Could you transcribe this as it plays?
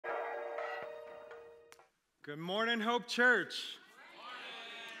Good morning, Hope Church.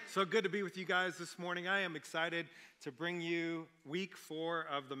 So good to be with you guys this morning. I am excited to bring you week 4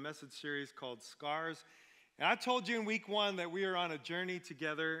 of the message series called Scars. And I told you in week 1 that we are on a journey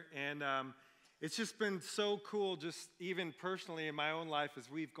together, and it's just been so cool, just even personally in my own life,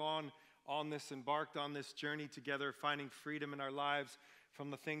 as we've embarked on this journey together, finding freedom in our lives from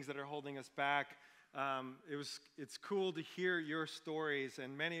the things that are holding us back. It's cool to hear your stories,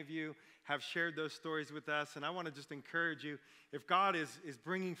 and many of you have shared those stories with us, and I want to just encourage you, if God is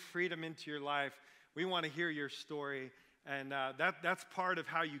bringing freedom into your life, we want to hear your story, and that's part of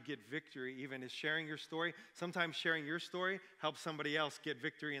how you get victory, even, is sharing your story. Sometimes sharing your story helps somebody else get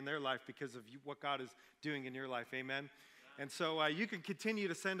victory in their life because of what God is doing in your life, amen? And so you can continue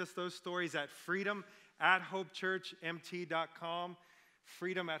to send us those stories at freedom@hopechurchmt.com,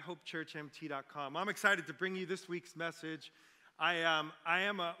 freedom@hopechurchmt.com. I'm excited to bring you this week's message. I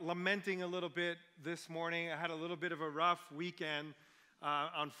am lamenting a little bit this morning. I had a little bit of a rough weekend.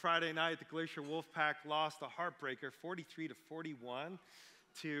 On Friday night, the Glacier Wolfpack lost a heartbreaker, 43-41,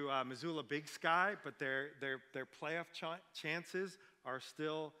 to Missoula Big Sky. But their playoff chances are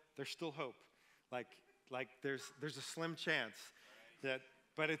still hope. Like there's a slim chance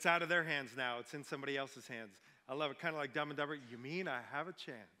but it's out of their hands now. It's in somebody else's hands. I love it, kind of like Dumb and Dumber. You mean I have a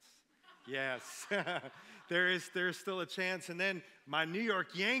chance? Yes. There's still a chance. And then my New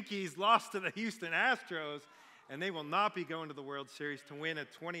York Yankees lost to the Houston Astros, and they will not be going to the World Series to win a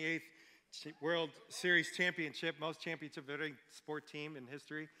 28th World Series championship, most championship winning sport team in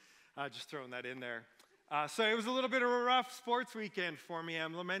history. Just throwing that in there. So it was a little bit of a rough sports weekend for me.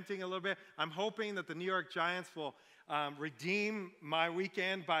 I'm lamenting a little bit. I'm hoping that the New York Giants will redeem my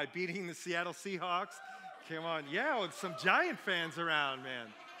weekend by beating the Seattle Seahawks. Come on. Yeah, with some Giant fans around,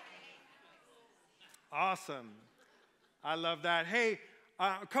 man. Awesome. I love that. Hey,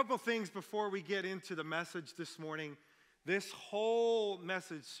 a couple things before we get into the message this morning. This whole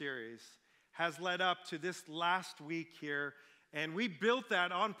message series has led up to this last week here, and we built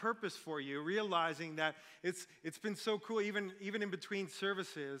that on purpose for you, realizing that it's been so cool. Even in between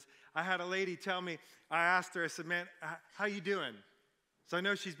services, I had a lady tell me, I asked her, I said, man, how you doing? So I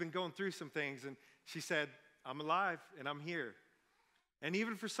know she's been going through some things, and she said, I'm alive and I'm here. And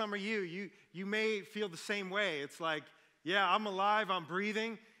even for some of you may feel the same way. It's like, yeah, I'm alive, I'm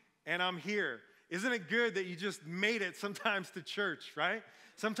breathing, and I'm here. Isn't it good that you just made it sometimes to church, right?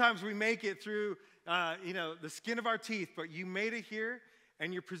 Sometimes we make it through, the skin of our teeth, but you made it here,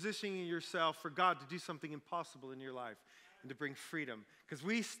 and you're positioning yourself for God to do something impossible in your life and to bring freedom. Because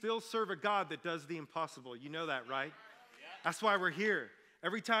we still serve a God that does the impossible. You know that, right? That's why we're here.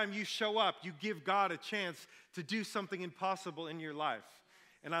 Every time you show up, you give God a chance to do something impossible in your life.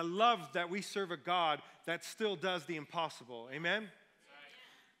 And I love that we serve a God that still does the impossible. Amen?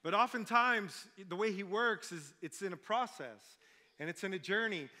 But oftentimes, the way he works is it's in a process, and it's in a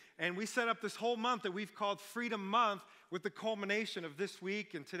journey. And we set up this whole month that we've called Freedom Month with the culmination of this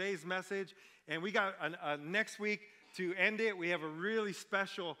week and today's message. And we got next week to end it. We have a really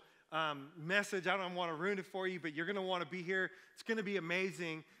special message. I don't want to ruin it for you, but you're going to want to be here. It's going to be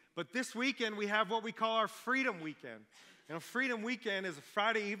amazing. But this weekend, we have what we call our Freedom Weekend. And Freedom Weekend is a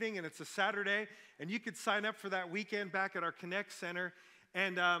Friday evening, and it's a Saturday. And you could sign up for that weekend back at our Connect Center.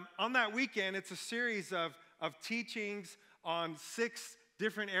 And on that weekend, it's a series of teachings on 6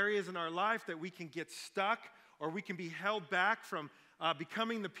 different areas in our life that we can get stuck, or we can be held back from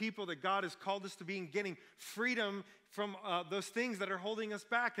becoming the people that God has called us to be, and getting freedom from those things that are holding us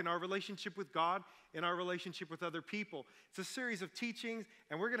back in our relationship with God, in our relationship with other people. It's a series of teachings,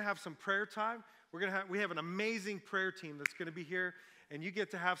 and we're going to have some prayer time. We have an amazing prayer team that's going to be here, and you get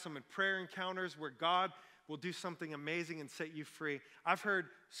to have some prayer encounters where God will do something amazing and set you free. I've heard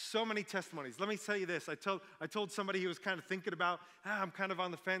so many testimonies. Let me tell you this. I told somebody who was kind of thinking about, I'm kind of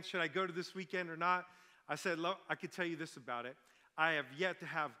on the fence. Should I go to this weekend or not? I said, look, I could tell you this about it. I have yet to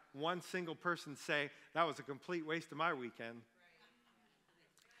have one single person say, that was a complete waste of my weekend.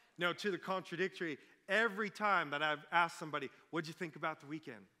 No, to the contradictory, every time that I've asked somebody, what'd you think about the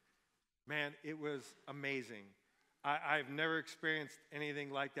weekend? Man, it was amazing. I've never experienced anything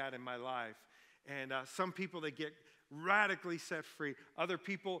like that in my life. And some people, they get radically set free. Other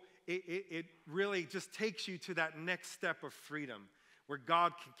people, it really just takes you to that next step of freedom, where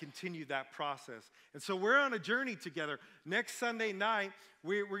God can continue that process. And so we're on a journey together. Next Sunday night,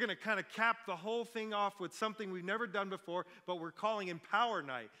 we're going to kind of cap the whole thing off with something we've never done before, but we're calling Empower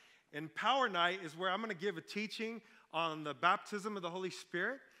Night. Empower Night is where I'm going to give a teaching on the baptism of the Holy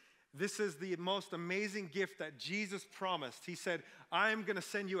Spirit. This is the most amazing gift that Jesus promised. He said, I am going to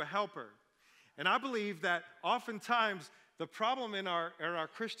send you a helper. And I believe that oftentimes the problem in our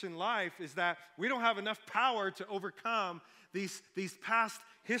Christian life is that we don't have enough power to overcome these past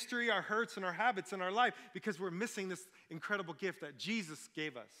history, our hurts, and our habits in our life because we're missing this incredible gift that Jesus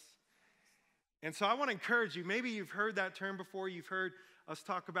gave us. And so I want to encourage you. Maybe you've heard that term before. You've heard us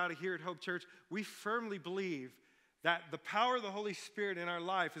talk about it here at Hope Church. We firmly believe that the power of the Holy Spirit in our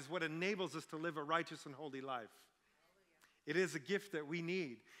life is what enables us to live a righteous and holy life. It is a gift that we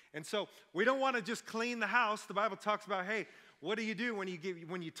need. And so we don't want to just clean the house. The Bible talks about, hey, what do you do when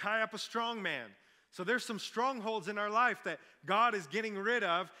you tie up a strong man? So there's some strongholds in our life that God is getting rid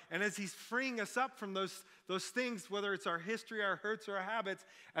of, and as he's freeing us up from those things, whether it's our history, our hurts, or our habits,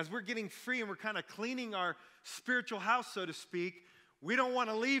 as we're getting free and we're kind of cleaning our spiritual house, so to speak, we don't want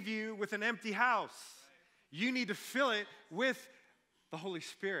to leave you with an empty house. You need to fill it with the Holy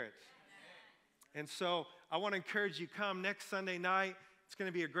Spirit. And so I want to encourage you, come next Sunday night. It's going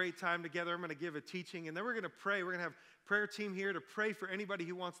to be a great time together. I'm going to give a teaching, and then we're going to pray. We're going to have a prayer team here to pray for anybody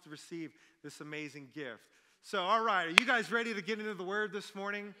who wants to receive this amazing gift. So, all right, are you guys ready to get into the Word this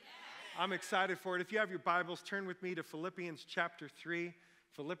morning? Yes. I'm excited for it. If you have your Bibles, turn with me to Philippians chapter 3.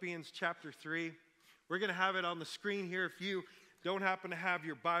 Philippians chapter 3. We're going to have it on the screen here. If you don't happen to have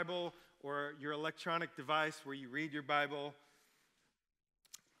your Bible or your electronic device where you read your Bible,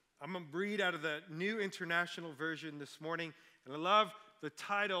 I'm going to read out of the New International Version this morning. And I love the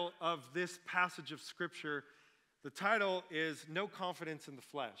title of this passage of Scripture. The title is No Confidence in the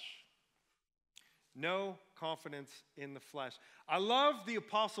Flesh. No confidence in the flesh. I love the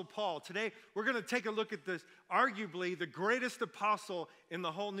Apostle Paul. Today, we're going to take a look at this, arguably the greatest apostle in the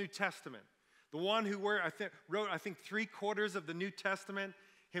whole New Testament. The one who wrote, I think, 3/4 of the New Testament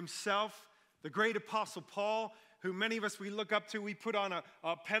himself. The great Apostle Paul, who many of us we look up to, we put on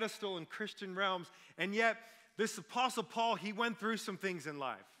a pedestal in Christian realms. And yet, this Apostle Paul, he went through some things in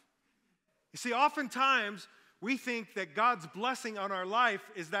life. You see, oftentimes, we think that God's blessing on our life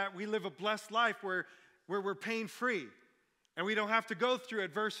is that we live a blessed life where we're pain-free. And we don't have to go through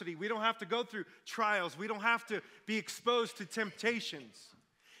adversity. We don't have to go through trials. We don't have to be exposed to temptations.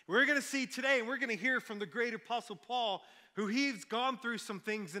 We're going to see today, and we're going to hear from the great Apostle Paul, who he's gone through some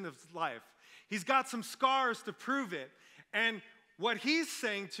things in his life. He's got some scars to prove it. And what he's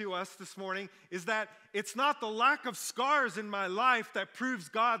saying to us this morning is that it's not the lack of scars in my life that proves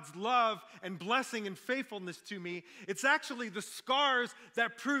God's love and blessing and faithfulness to me. It's actually the scars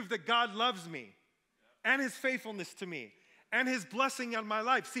that prove that God loves me and his faithfulness to me and his blessing on my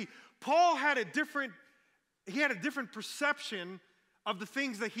life. See, Paul had a different perception of the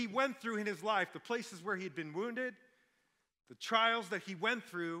things that he went through in his life, the places where he'd been wounded, the trials that he went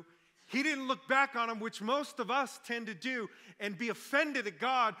through. He didn't look back on them, which most of us tend to do, and be offended at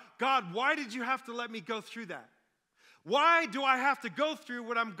God. God, why did you have to let me go through that? Why do I have to go through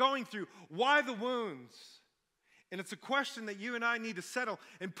what I'm going through? Why the wounds? And it's a question that you and I need to settle.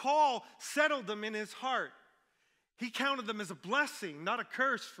 And Paul settled them in his heart. He counted them as a blessing, not a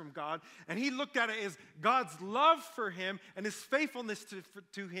curse from God. And he looked at it as God's love for him and his faithfulness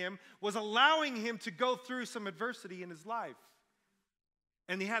to him was allowing him to go through some adversity in his life.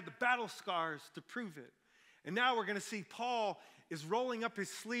 And he had the battle scars to prove it. And now we're going to see Paul is rolling up his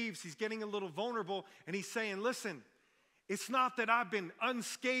sleeves. He's getting a little vulnerable. And he's saying, listen, it's not that I've been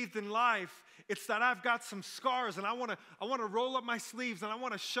unscathed in life. It's that I've got some scars. And I want to roll up my sleeves. And I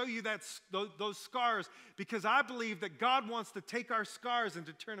want to show you those scars. Because I believe that God wants to take our scars and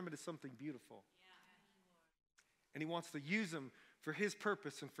to turn them into something beautiful. And he wants to use them for his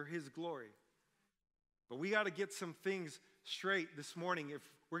purpose and for his glory. But we got to get some things straight this morning if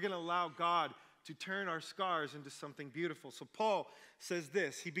we're going to allow God to turn our scars into something beautiful. So Paul says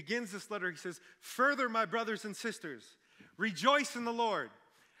this. He begins this letter. He says, "Further, my brothers and sisters, rejoice in the Lord."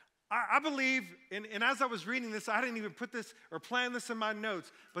 I believe, and as I was reading this, I didn't even put this or plan this in my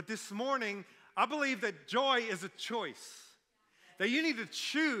notes, but this morning, I believe that joy is a choice. That you need to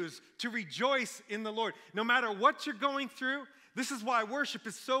choose to rejoice in the Lord. No matter what you're going through, this is why worship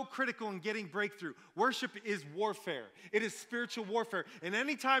is so critical in getting breakthrough. Worship is warfare. It is spiritual warfare. And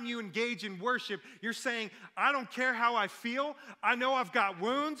anytime you engage in worship, you're saying, I don't care how I feel. I know I've got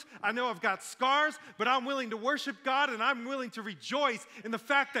wounds. I know I've got scars, but I'm willing to worship God and I'm willing to rejoice in the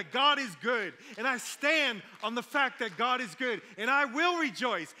fact that God is good. And I stand on the fact that God is good. And I will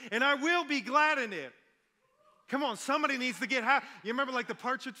rejoice and I will be glad in it. Come on, somebody needs to get happy. You remember like the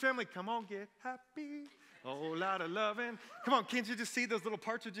Partridge Family? Come on, get happy. A whole lot of loving. Come on, can't you just see those little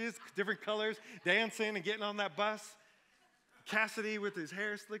partridges, different colors, dancing and getting on that bus? Cassidy with his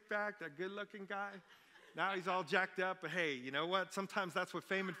hair slicked back, that good-looking guy. Now he's all jacked up, but hey, you know what? Sometimes that's what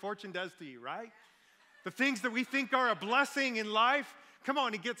fame and fortune does to you, right? The things that we think are a blessing in life Come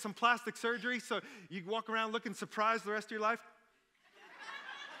on, and get some plastic surgery so you walk around looking surprised the rest of your life?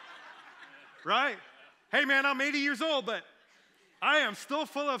 Right? Hey, man, I'm 80 years old, but I am still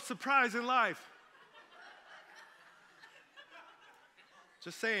full of surprise in life.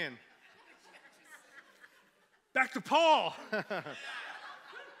 Just saying. Back to Paul.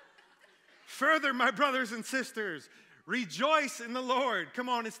 Further, my brothers and sisters, rejoice in the Lord. Come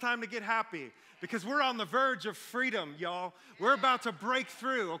on, it's time to get happy because we're on the verge of freedom, y'all. We're about to break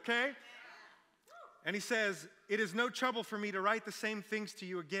through, okay? And he says, it is no trouble for me to write the same things to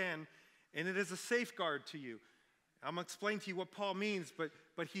you again, and it is a safeguard to you. I'm going to explain to you what Paul means,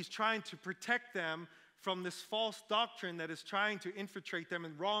 but he's trying to protect them from this false doctrine that is trying to infiltrate them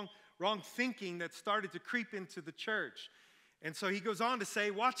and wrong thinking that started to creep into the church. And so he goes on to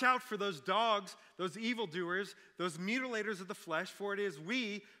say, watch out for those dogs, those evildoers, those mutilators of the flesh, for it is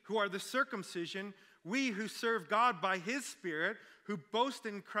we who are the circumcision, we who serve God by his Spirit, who boast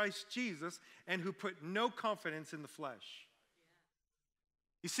in Christ Jesus, and who put no confidence in the flesh.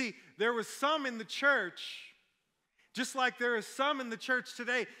 You see, there was some in the church, just like there is some in the church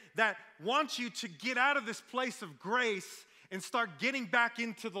today, that want you to get out of this place of grace and start getting back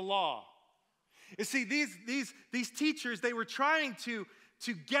into the law. You see, these teachers, they were trying to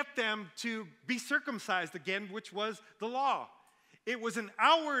get them to be circumcised again, which was the law. It was an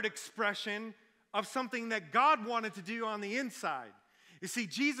outward expression of something that God wanted to do on the inside. You see,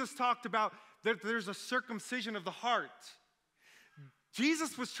 Jesus talked about that there's a circumcision of the heart.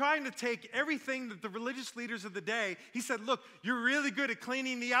 Jesus was trying to take everything that the religious leaders of the day, he said, look, you're really good at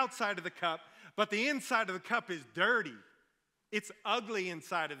cleaning the outside of the cup, but the inside of the cup is dirty. It's ugly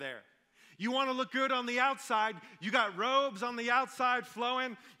inside of there. You want to look good on the outside, you got robes on the outside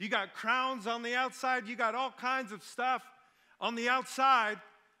flowing, you got crowns on the outside, you got all kinds of stuff on the outside,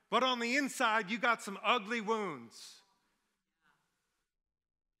 but on the inside, you got some ugly wounds.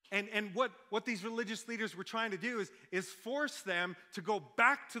 And what these religious leaders were trying to do is force them to go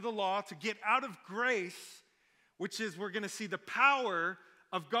back to the law, to get out of grace, which is we're going to see the power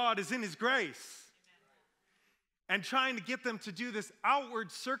of God is in his grace. And trying to get them to do this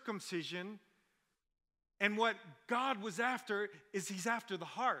outward circumcision. And what God was after is he's after the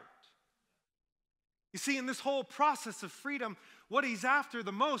heart. You see, in this whole process of freedom, what he's after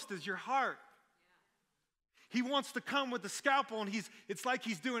the most is your heart. He wants to come with a scalpel, and it's like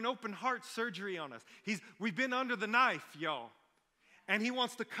he's doing open heart surgery on us. We've been under the knife, y'all. And he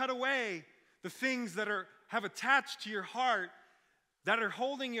wants to cut away the things that have attached to your heart, that are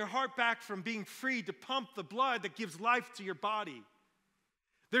holding your heart back from being free to pump the blood that gives life to your body.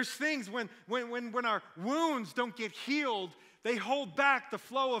 There's things when our wounds don't get healed, they hold back the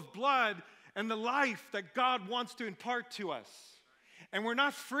flow of blood and the life that God wants to impart to us. And we're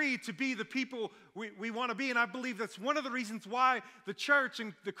not free to be the people we want to be. And I believe that's one of the reasons why the church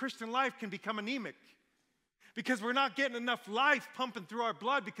and the Christian life can become anemic. Because we're not getting enough life pumping through our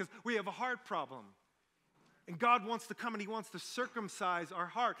blood because we have a heart problem. And God wants to come and he wants to circumcise our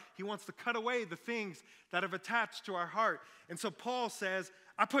heart. He wants to cut away the things that have attached to our heart. And so Paul says,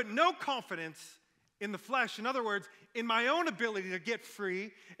 I put no confidence in the flesh. In other words, in my own ability to get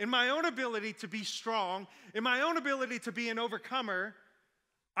free, in my own ability to be strong, in my own ability to be an overcomer.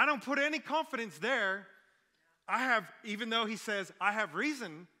 I don't put any confidence there. Even though he says, I have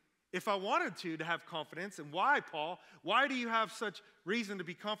reason if I wanted to have confidence. And why, Paul? Why do you have such reason to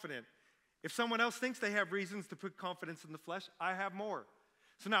be confident? If someone else thinks they have reasons to put confidence in the flesh, I have more.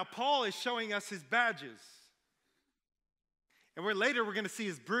 So now Paul is showing us his badges. And later we're going to see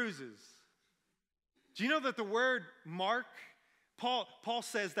his bruises. Do you know that the word mark, Paul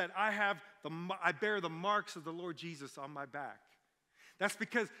says that I bear the marks of the Lord Jesus on my back. That's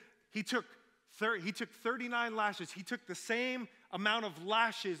because he took 39 lashes. He took the same amount of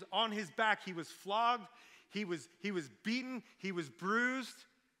lashes on his back. He was flogged, he was beaten, he was bruised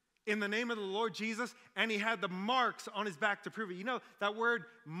in the name of the Lord Jesus, and he had the marks on his back to prove it. You know, that word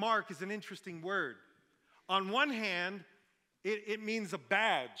mark is an interesting word. On one hand, it means a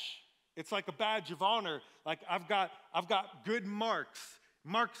badge. It's like a badge of honor. Like I've got good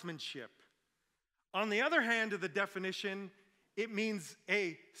marksmanship. On the other hand of the definition, it means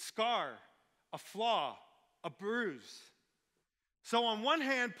a scar, a flaw, a bruise. So on one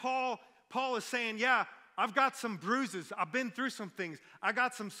hand, Paul is saying, yeah, I've got some bruises. I've been through some things. I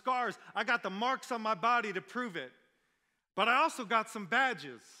got some scars. I got the marks on my body to prove it. But I also got some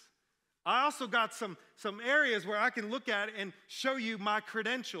badges. I also got some areas where I can look at and show you my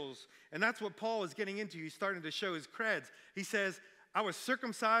credentials. And that's what Paul is getting into. He's starting to show his creds. He says, I was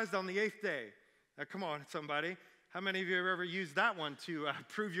circumcised on the 8th day. Now, come on, somebody. How many of you have ever used that one to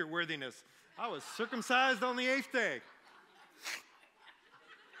prove your worthiness? I was circumcised on the 8th day.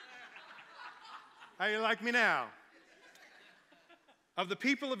 How you like me now? Of the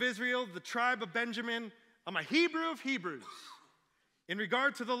people of Israel, the tribe of Benjamin, I'm a Hebrew of Hebrews. In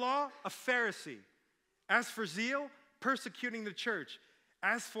regard to the law, a Pharisee. As for zeal, persecuting the church.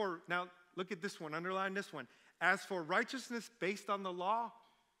 As for, now look at this one, underline this one. As for righteousness based on the law,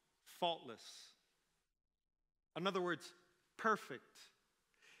 faultless. In other words, perfect.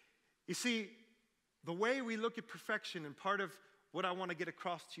 You see, the way we look at perfection, and part of what I want to get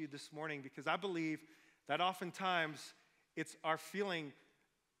across to you this morning, because I believe that oftentimes it's our feeling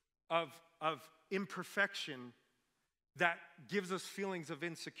of imperfection that gives us feelings of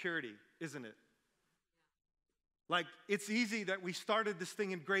insecurity, isn't it? Like, it's easy that we started this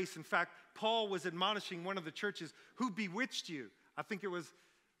thing in grace. In fact, Paul was admonishing one of the churches, who bewitched you? I think it was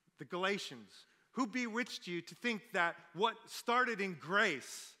the Galatians. Who bewitched you to think that what started in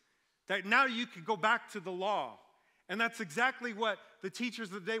grace, that now you could go back to the law? And that's exactly what the teachers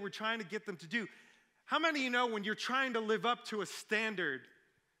of the day were trying to get them to do. How many of you know when you're trying to live up to a standard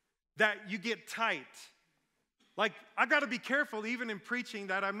that you get tight? Like, I got to be careful even in preaching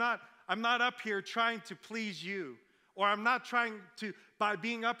that I'm not up here trying to please you, or I'm not trying to, by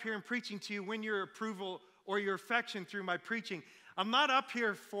being up here and preaching to you, win your approval or your affection through my preaching. I'm not up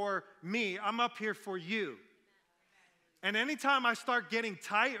here for me, I'm up here for you. And anytime I start getting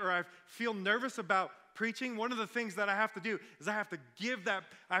tight or I feel nervous about preaching, one of the things that I have to do is I have to give that,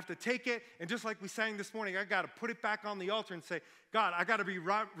 I have to take it, and just like we sang this morning, I got to put it back on the altar and say, God, I got to be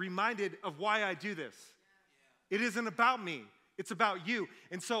reminded of why I do this. It isn't about me. It's about you.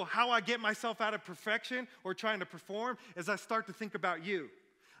 And so how I get myself out of perfection or trying to perform is I start to think about you.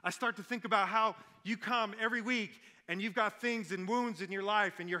 I start to think about how you come every week and you've got things and wounds in your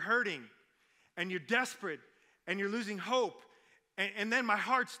life and you're hurting and you're desperate and you're losing hope. And then my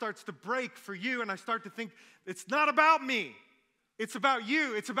heart starts to break for you, and I start to think, it's not about me. It's about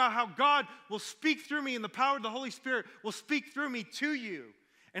you. It's about how God will speak through me, and the power of the Holy Spirit will speak through me to you,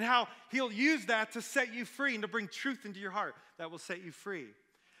 and how he'll use that to set you free and to bring truth into your heart that will set you free.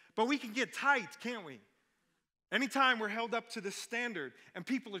 But we can get tight, can't we? Anytime we're held up to this standard, and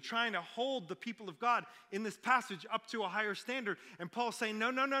people are trying to hold the people of God in this passage up to a higher standard, and Paul's saying,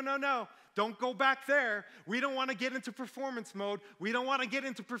 no, don't go back there. We don't want to get into performance mode. We don't want to get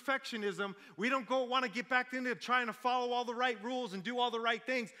into perfectionism. We don't want to get back into trying to follow all the right rules and do all the right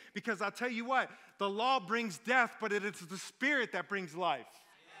things, because I'll tell you what, the law brings death, but it is the Spirit that brings life.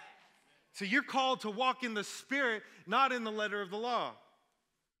 So you're called to walk in the Spirit, not in the letter of the law.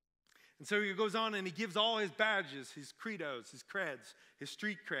 And so he goes on and he gives all his badges, his credos, his creds, his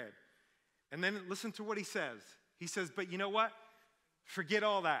street cred. And then listen to what he says. He says, but you know what? Forget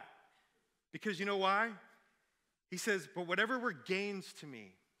all that. Because you know why? He says, but whatever were gains to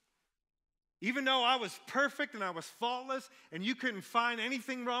me, even though I was perfect and I was faultless and you couldn't find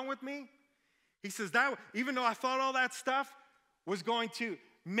anything wrong with me, he says that even though I thought all that stuff was going to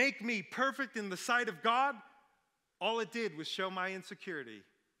make me perfect in the sight of God, all it did was show my insecurity.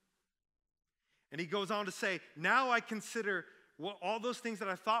 And he goes on to say, now I consider all those things that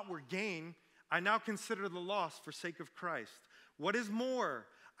I thought were gain, I now consider the loss for sake of Christ. What is more,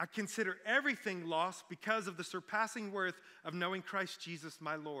 I consider everything lost because of the surpassing worth of knowing Christ Jesus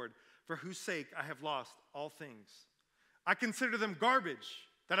my Lord, for whose sake I have lost all things. I consider them garbage,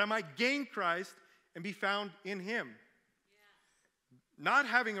 that I might gain Christ and be found in him. Yes. Not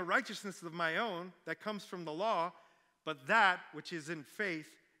having a righteousness of my own that comes from the law, but that which is in faith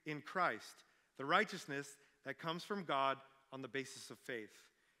in Christ. The righteousness that comes from God on the basis of faith.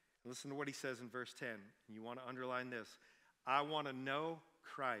 And listen to what he says in verse 10. And you want to underline this. I want to know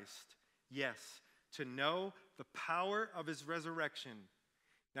Christ. Yes, to know the power of his resurrection.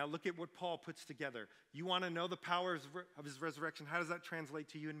 Now look at what Paul puts together. You want to know the power of his resurrection? How does that translate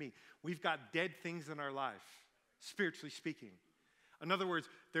to you and me? We've got dead things in our life, spiritually speaking. In other words,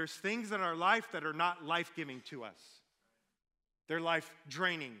 there's things in our life that are not life-giving to us. They're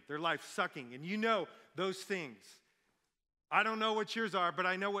life-draining, they're life-sucking, and you know those things. I don't know what yours are, but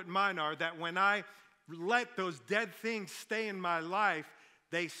I know what mine are, that when I let those dead things stay in my life,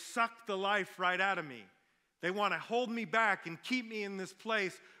 they suck the life right out of me. They want to hold me back and keep me in this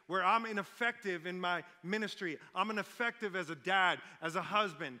place where I'm ineffective in my ministry. I'm ineffective as a dad, as a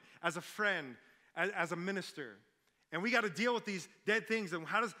husband, as a friend, as a minister. And we got to deal with these dead things. And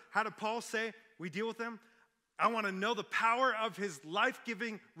how did Paul say we deal with them? I want to know the power of his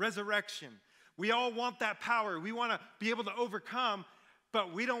life-giving resurrection. We all want that power. We want to be able to overcome,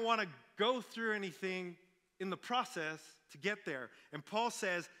 but we don't want to go through anything in the process to get there. And Paul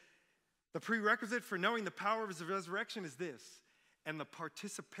says the prerequisite for knowing the power of his resurrection is this, and the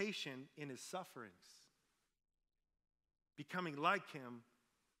participation in his sufferings, becoming like him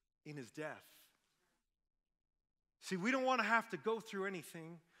in his death. See, we don't want to have to go through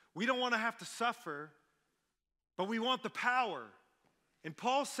anything. We don't want to have to suffer, but we want the power. And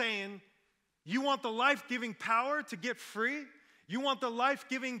Paul's saying, you want the life-giving power to get free? You want the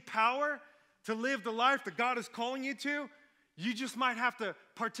life-giving power to live the life that God is calling you to? You just might have to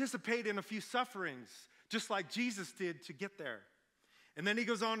participate in a few sufferings, just like Jesus did to get there. And then he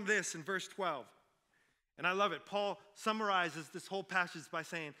goes on to this in verse 12. And I love it. Paul summarizes this whole passage by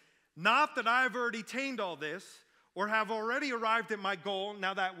saying, not that I have already attained all this or have already arrived at my goal.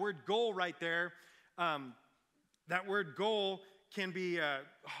 Now that word goal right there, that word goal can be, I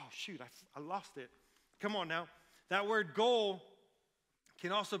lost it. Come on now. That word goal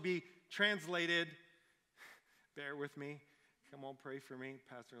can also be translated, bear with me. Come on, pray for me.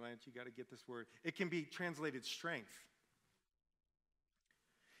 Pastor Lance, you got to get this word. It can be translated strength.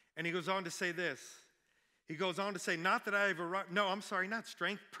 And he goes on to say this. He goes on to say, not that I have arrived. No, I'm sorry, not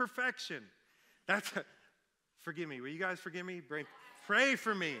strength, perfection. Forgive me. Will you guys forgive me? Pray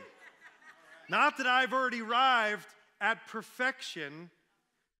for me. Not that I've already arrived at perfection,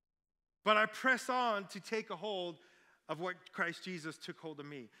 but I press on to take a hold of what Christ Jesus took hold of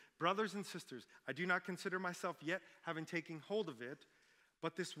me. Brothers and sisters, I do not consider myself yet having taken hold of it,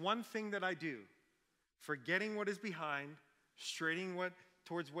 but this one thing that I do, forgetting what is behind, straining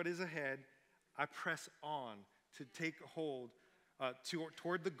towards what is ahead, I press on to take hold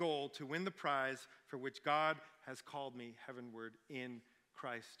toward the goal to win the prize for which God has called me heavenward in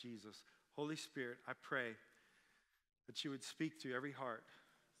Christ Jesus. Holy Spirit, I pray that you would speak to every heart.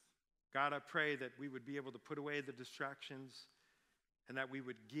 God, I pray that we would be able to put away the distractions and that we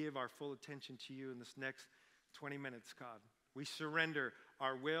would give our full attention to you in this next 20 minutes, God. We surrender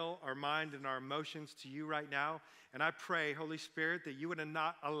our will, our mind, and our emotions to you right now. And I pray, Holy Spirit, that you would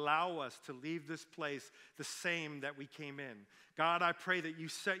not allow us to leave this place the same that we came in. God, I pray that you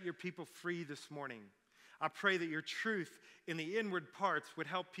set your people free this morning. I pray that your truth in the inward parts would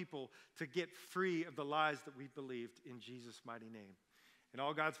help people to get free of the lies that we believed in Jesus' mighty name. And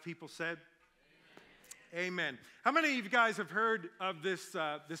all God's people said, Amen. How many of you guys have heard of this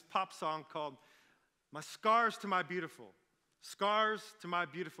pop song called My Scars to My Beautiful? Scars to My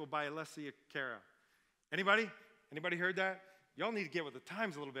Beautiful by Alessia Cara. Anybody? Anybody heard that? Y'all need to get with the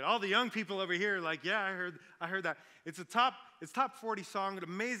times a little bit. All the young people over here are like, yeah, I heard that. It's top 40 song, an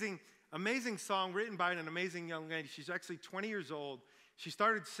amazing song written by an amazing young lady. She's actually 20 years old. She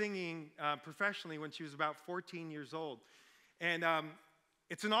started singing professionally when she was about 14 years old. And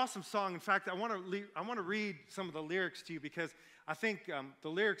it's an awesome song. In fact, I want to read some of the lyrics to you because I think the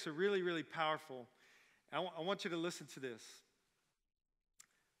lyrics are really, really powerful. I want you to listen to this.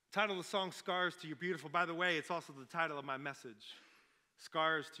 Title of the song, Scars to Your Beautiful. By the way, it's also the title of my message,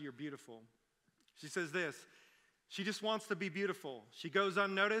 Scars to Your Beautiful. She says this, she just wants to be beautiful. She goes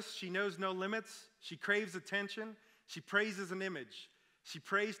unnoticed. She knows no limits. She craves attention. She praises an image. She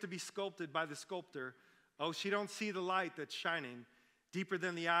prays to be sculpted by the sculptor. Oh, she don't see the light that's shining deeper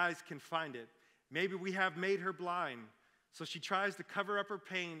than the eyes can find it. Maybe we have made her blind, so she tries to cover up her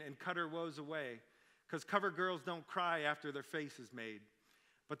pain and cut her woes away, because cover girls don't cry after their face is made.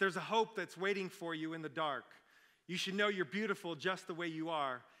 But there's a hope that's waiting for you in the dark. You should know you're beautiful just the way you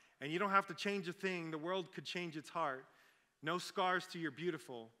are, and you don't have to change a thing. The world could change its heart. No scars to your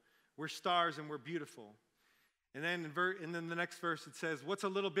beautiful. We're stars and we're beautiful. And then the next verse it says, what's a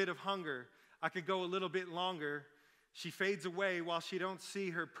little bit of hunger? I could go a little bit longer. She fades away while she don't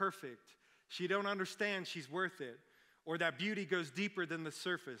see her perfect. She don't understand she's worth it, or that beauty goes deeper than the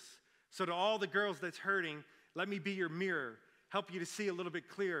surface. So to all the girls that's hurting, let me be your mirror, help you to see a little bit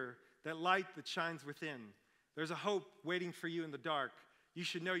clearer, that light that shines within. There's a hope waiting for you in the dark. You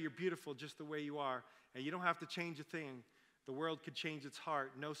should know you're beautiful just the way you are, and you don't have to change a thing. The world could change its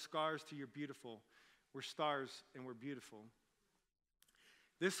heart. No scars to your beautiful. We're stars and we're beautiful.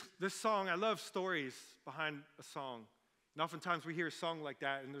 This song, I love stories behind a song. And oftentimes we hear a song like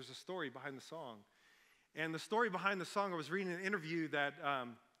that, and there's a story behind the song. And the story behind the song, I was reading an interview that,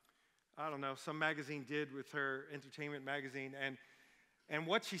 some magazine did with her, Entertainment Magazine. And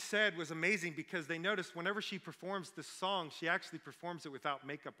what she said was amazing because they noticed whenever she performs this song, she actually performs it without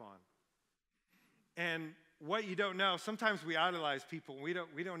makeup on. And what you don't know, sometimes we idolize people, and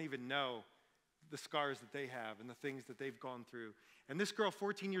we don't even know the scars that they have and the things that they've gone through. And this girl,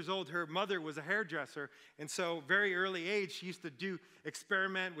 14 years old, her mother was a hairdresser, and so very early age, she used to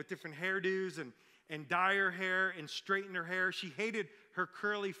experiment with different hairdos and dye her hair and straighten her hair. She hated her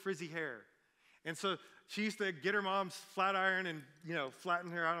curly, frizzy hair. And so she used to get her mom's flat iron and,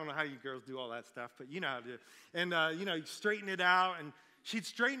 flatten her. I don't know how you girls do all that stuff, but you know how to do it. And, straighten it out. And she'd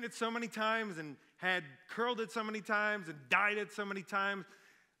straightened it so many times and had curled it so many times and dyed it so many times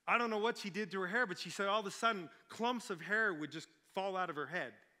I don't know what she did to her hair, but she said all of a sudden clumps of hair would just fall out of her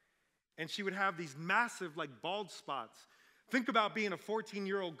head. And she would have these massive, like, bald spots. Think about being a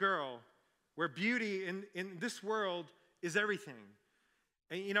 14-year-old girl where beauty in this world is everything.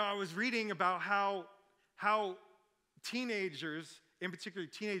 And, you know, I was reading about how teenagers, in particular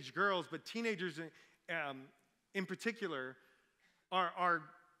teenage girls, but teenagers in particular, are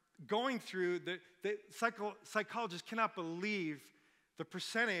going through, the psychologists cannot believe the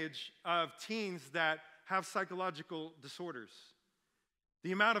percentage of teens that have psychological disorders.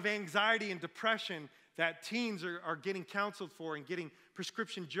 The amount of anxiety and depression that teens are getting counseled for and getting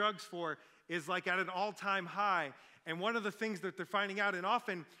prescription drugs for is like at an all-time high. And one of the things that they're finding out, and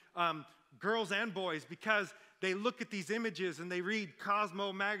often girls and boys, because they look at these images and they read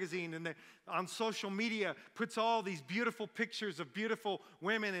Cosmo magazine, and on social media puts all these beautiful pictures of beautiful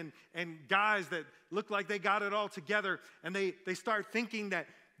women and guys that look like they got it all together, and they start thinking that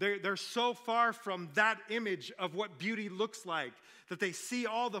they're so far from that image of what beauty looks like that they see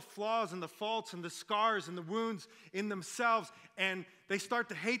all the flaws and the faults and the scars and the wounds in themselves, and they start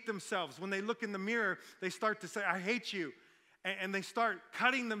to hate themselves. When they look in the mirror, they start to say, I hate you. And they start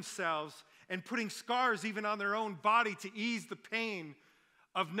cutting themselves and putting scars even on their own body to ease the pain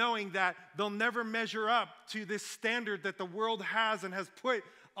of knowing that they'll never measure up to this standard that the world has and has put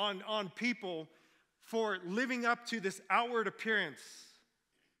on people for living up to this outward appearance,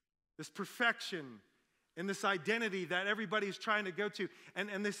 this perfection, and this identity that everybody's trying to go to.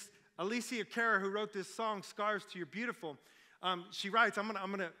 And this Alicia Cara, who wrote this song, Scars to Your Beautiful, she writes, I'm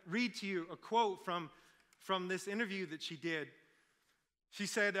gonna read to you a quote from this interview that she did. She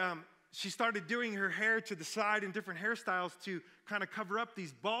said, she started doing her hair to the side in different hairstyles to kind of cover up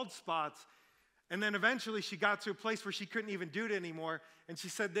these bald spots. And then eventually she got to a place where she couldn't even do it anymore. And she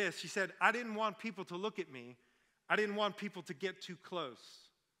said this, she said, I didn't want people to look at me. I didn't want people to get too close.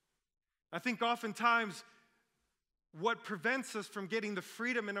 I think oftentimes what prevents us from getting the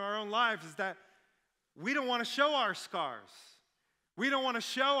freedom in our own lives is that we don't want to show our scars. We don't want to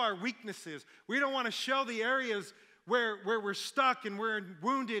show our weaknesses. We don't want to show the areas where we're stuck and we're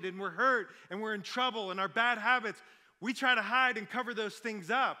wounded and we're hurt and we're in trouble and our bad habits. We try to hide and cover those things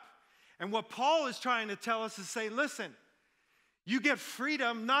up. And what Paul is trying to tell us is say, listen, you get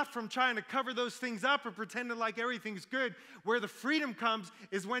freedom not from trying to cover those things up or pretending like everything's good. Where the freedom comes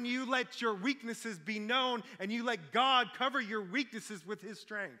is when you let your weaknesses be known and you let God cover your weaknesses with his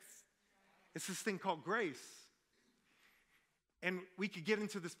strength. It's this thing called grace. And we could get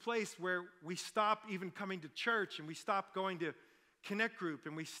into this place where we stop even coming to church and we stop going to Connect Group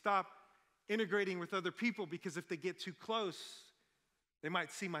and we stop integrating with other people because if they get too close, they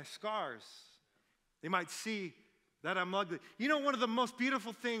might see my scars. They might see that I'm ugly. You know, one of the most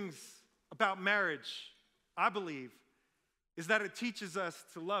beautiful things about marriage, I believe, is that it teaches us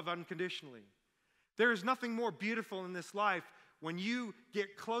to love unconditionally. There is nothing more beautiful in this life when you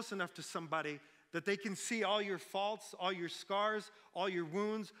get close enough to somebody that they can see all your faults, all your scars, all your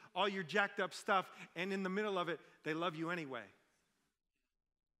wounds, all your jacked up stuff, and in the middle of it, they love you anyway.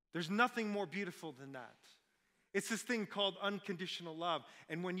 There's nothing more beautiful than that. It's this thing called unconditional love,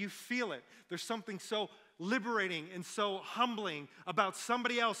 and when you feel it, there's something so liberating and so humbling about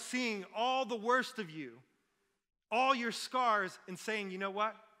somebody else seeing all the worst of you, all your scars, and saying, you know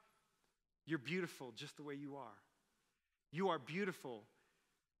what? You're beautiful just the way you are. You are beautiful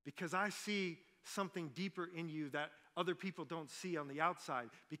because I see something deeper in you that other people don't see on the outside.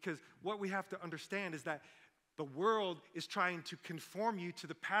 Because what we have to understand is that the world is trying to conform you to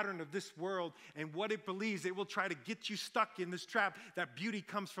the pattern of this world and what it believes. It will try to get you stuck in this trap that beauty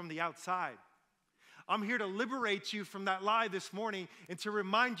comes from the outside. I'm here to liberate you from that lie this morning and to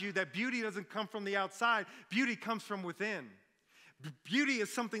remind you that beauty doesn't come from the outside. Beauty comes from within. Beauty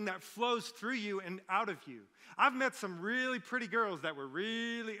is something that flows through you and out of you. I've met some really pretty girls that were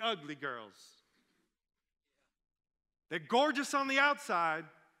really ugly girls. They're gorgeous on the outside,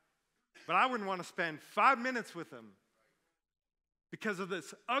 but I wouldn't want to spend 5 minutes with them because of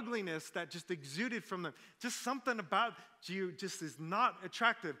this ugliness that just exuded from them. Just something about you just is not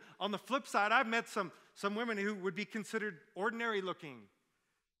attractive. On the flip side, I've met some women who would be considered ordinary looking,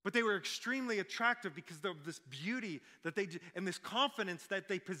 but they were extremely attractive because of this beauty that and this confidence that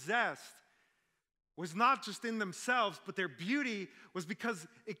they possessed was not just in themselves, but their beauty was because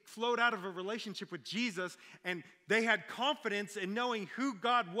it flowed out of a relationship with Jesus, and they had confidence in knowing who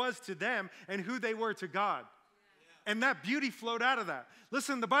God was to them and who they were to God. Yeah. And that beauty flowed out of that.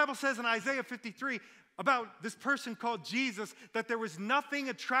 Listen, the Bible says in Isaiah 53 about this person called Jesus that there was nothing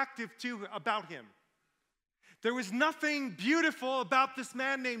attractive about him. There was nothing beautiful about this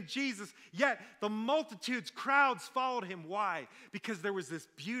man named Jesus, yet the multitudes, crowds followed him. Why? Because there was this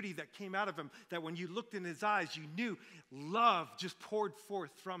beauty that came out of him that when you looked in his eyes, you knew love just poured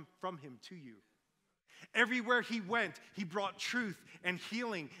forth from him to you. Everywhere he went, he brought truth and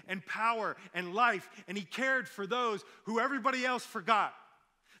healing and power and life, and he cared for those who everybody else forgot.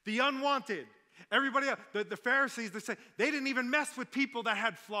 The unwanted. Everybody else, the Pharisees, they didn't even mess with people that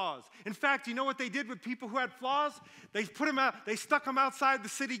had flaws. In fact, you know what they did with people who had flaws? They put them out, they stuck them outside the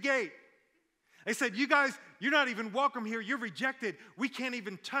city gate. They said, you guys, you're not even welcome here. You're rejected. We can't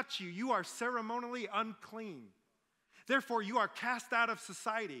even touch you. You are ceremonially unclean. Therefore, you are cast out of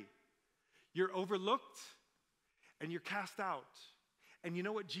society. You're overlooked and you're cast out. And you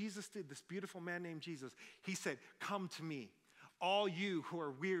know what Jesus did? This beautiful man named Jesus, he said, come to me. All you who are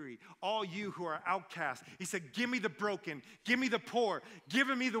weary, all you who are outcast. He said, give me the broken, give me the poor,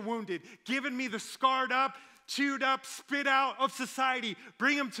 give me the wounded, give me the scarred up, chewed up, spit out of society.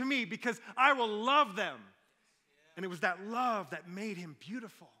 Bring them to me because I will love them. And it was that love that made him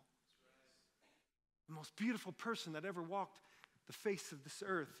beautiful. The most beautiful person that ever walked the face of this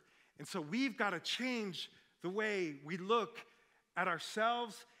earth. And so we've got to change the way we look at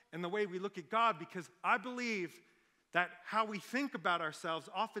ourselves and the way we look at God, because I believe that how we think about ourselves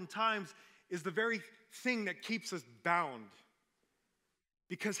oftentimes is the very thing that keeps us bound.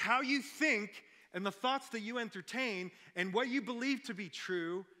 Because how you think and the thoughts that you entertain and what you believe to be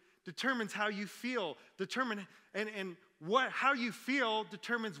true determines how you feel. How you feel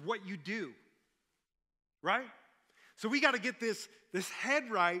determines what you do. Right? So we got to get this head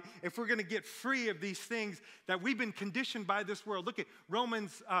right if we're going to get free of these things that we've been conditioned by this world. Look at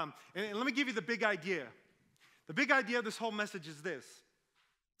Romans, and let me give you the big idea. The big idea of this whole message is this.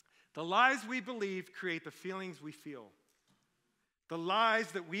 The lies we believe create the feelings we feel. The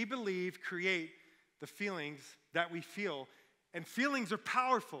lies that we believe create the feelings that we feel. And feelings are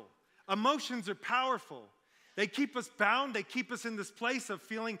powerful. Emotions are powerful. They keep us bound. They keep us in this place of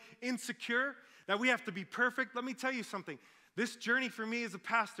feeling insecure, that we have to be perfect. Let me tell you something. This journey for me as a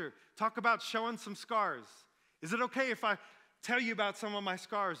pastor, talk about showing some scars. Is it okay if I tell you about some of my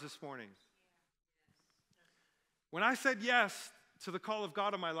scars this morning? When I said yes to the call of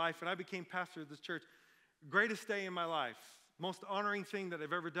God in my life and I became pastor of this church, greatest day in my life, most honoring thing that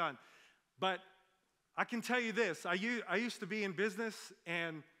I've ever done. But I can tell you this, I used to be in business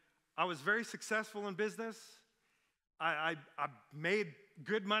and I was very successful in business. I made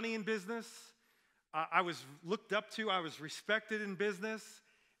good money in business. I was looked up to, I was respected in business.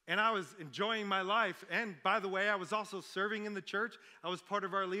 And I was enjoying my life. And by the way, I was also serving in the church. I was part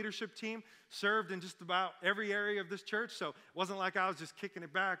of our leadership team, served in just about every area of this church. So it wasn't like I was just kicking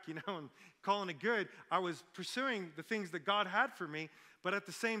it back, and calling it good. I was pursuing the things that God had for me. But at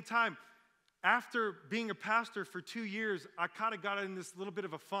the same time, after being a pastor for 2 years, I kind of got in this little bit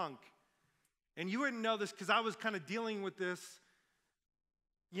of a funk. And you wouldn't know this because I was kind of dealing with this,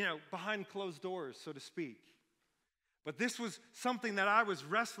 behind closed doors, so to speak. But this was something that I was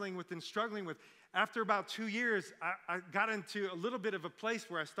wrestling with and struggling with. After about 2 years, I got into a little bit of a place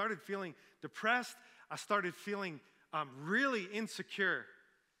where I started feeling depressed. I started feeling really insecure,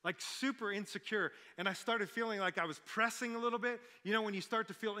 like super insecure. And I started feeling like I was pressing a little bit. When you start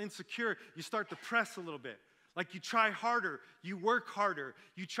to feel insecure, you start to press a little bit. Like you try harder, you work harder,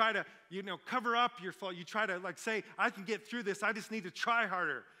 you try to, cover up your fault. You try to say, I can get through this. I just need to try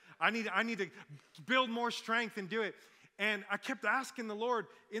harder. I need to build more strength and do it. And I kept asking the Lord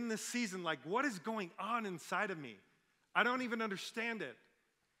in this season, what is going on inside of me? I don't even understand it.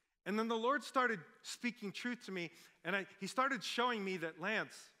 And then the Lord started speaking truth to me, and He started showing me that,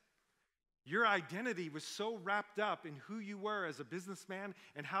 Lance, your identity was so wrapped up in who you were as a businessman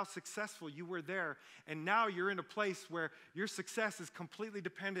and how successful you were there. And now you're in a place where your success is completely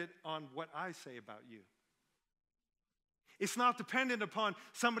dependent on what I say about you. It's not dependent upon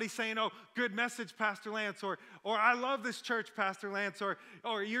somebody saying, oh, good message, Pastor Lance, or I love this church, Pastor Lance,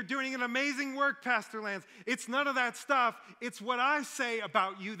 or you're doing an amazing work, Pastor Lance. It's none of that stuff. It's what I say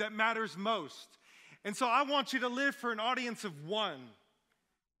about you that matters most. And so I want you to live for an audience of one.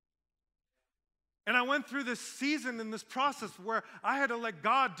 And I went through this season and this process where I had to let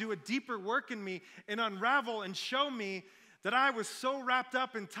God do a deeper work in me and unravel and show me that I was so wrapped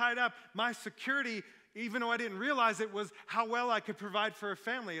up and tied up, my security, even though I didn't realize it, was how well I could provide for a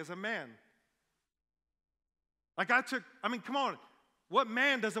family as a man. Come on, what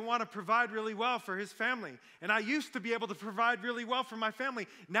man doesn't want to provide really well for his family? And I used to be able to provide really well for my family.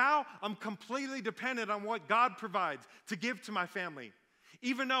 Now I'm completely dependent on what God provides to give to my family.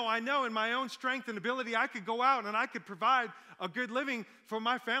 Even though I know in my own strength and ability I could go out and I could provide a good living for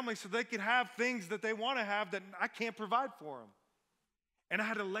my family so they could have things that they want to have that I can't provide for them. And I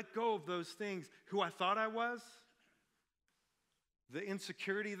had to let go of those things, who I thought I was, the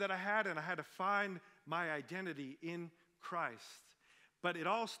insecurity that I had, and I had to find my identity in Christ. But it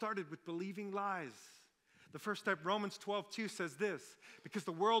all started with believing lies. The first step, Romans 12:2 says this, because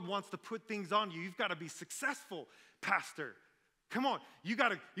the world wants to put things on you. You've got to be successful, pastor. Come on, you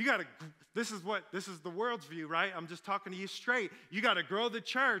gotta, this is the world's view, right? I'm just talking to you straight. You gotta grow the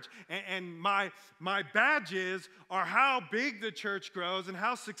church. And my badges are how big the church grows and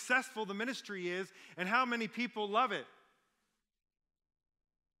how successful the ministry is and how many people love it.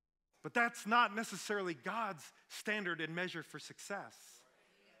 But that's not necessarily God's standard and measure for success.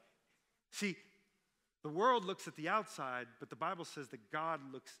 See, the world looks at the outside, but the Bible says that God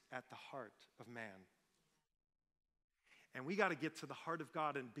looks at the heart of man. And we got to get to the heart of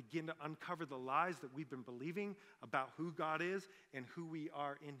God and begin to uncover the lies that we've been believing about who God is and who we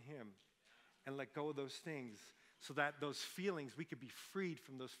are in Him. And let go of those things so that those feelings, we could be freed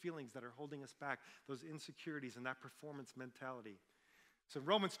from those feelings that are holding us back, those insecurities and that performance mentality. So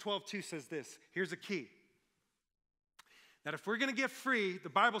Romans 12:2 says this. Here's a key. That if we're going to get free, the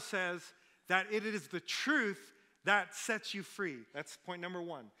Bible says that it is the truth that sets you free. That's point number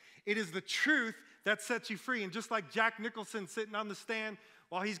one. It is the truth that sets you free. And just like Jack Nicholson sitting on the stand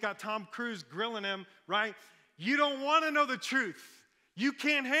while he's got Tom Cruise grilling him, right? You don't want to know the truth. You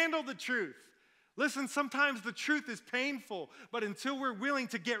can't handle the truth. Listen, sometimes the truth is painful, but until we're willing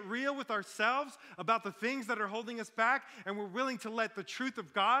to get real with ourselves about the things that are holding us back, and we're willing to let the truth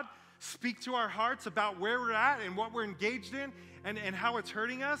of God speak to our hearts about where we're at and what we're engaged in and how it's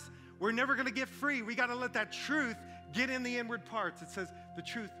hurting us, we're never going to get free. We got to let that truth get in the inward parts. It says the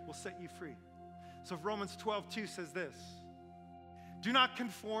truth will set you free. So Romans 12:2 says this. Do not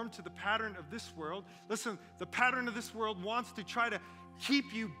conform to the pattern of this world. Listen, the pattern of this world wants to try to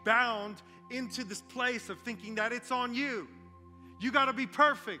keep you bound into this place of thinking that it's on you. You got to be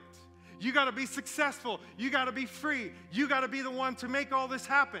perfect. You got to be successful. You got to be free. You got to be the one to make all this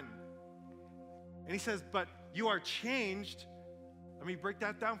happen. And he says, but you are changed. Let me break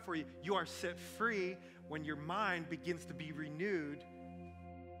that down for you. You are set free when your mind begins to be renewed.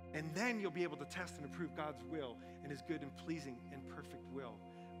 And then you'll be able to test and approve God's will and His good and pleasing and perfect will.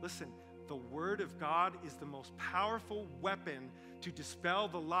 Listen, the Word of God is the most powerful weapon to dispel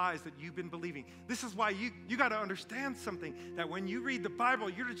the lies that you've been believing. This is why you got to understand something, that when you read the Bible,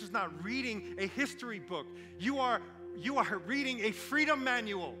 you're just not reading a history book. You are reading a freedom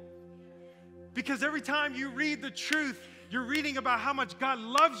manual. Because every time you read the truth, you're reading about how much God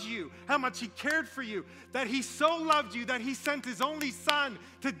loves you, how much He cared for you, that He so loved you that He sent His only Son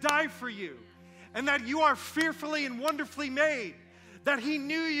to die for you, and that you are fearfully and wonderfully made, that He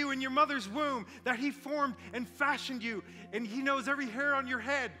knew you in your mother's womb, that He formed and fashioned you, and He knows every hair on your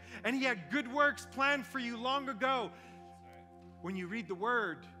head, and He had good works planned for you long ago. When you read the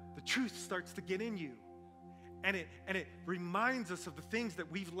Word, the truth starts to get in you. And it reminds us of the things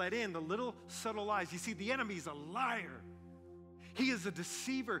that we've let in, the little subtle lies. You see, the enemy is a liar. He is a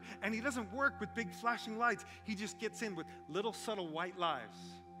deceiver, and he doesn't work with big flashing lights. He just gets in with little subtle white lies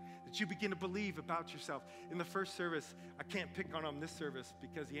that you begin to believe about yourself. In the first service, I can't pick on him this service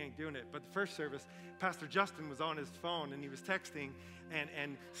because he ain't doing it, but the first service, Pastor Justin was on his phone, and he was texting,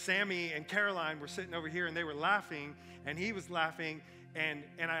 and Sammy and Caroline were sitting over here, and they were laughing, and he was laughing, and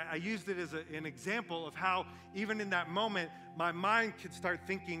I used it as an example of how even in that moment, my mind could start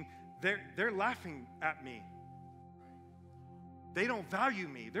thinking, they're laughing at me. They don't value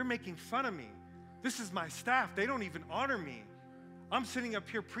me. They're making fun of me. This is my staff. They don't even honor me. I'm sitting up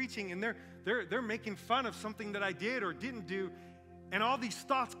here preaching, and they're making fun of something that I did or didn't do. And all these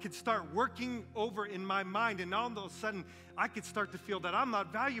thoughts could start working over in my mind, and all of a sudden, I could start to feel that I'm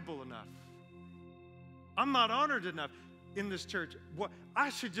not valuable enough. I'm not honored enough in this church. I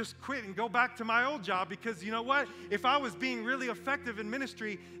should just quit and go back to my old job, because you know what? If I was being really effective in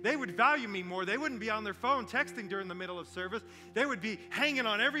ministry, they would value me more. They wouldn't be on their phone texting during the middle of service. They would be hanging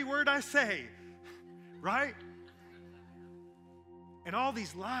on every word I say, right? And all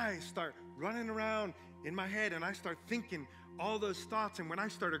these lies start running around in my head, and I start thinking all those thoughts. And when I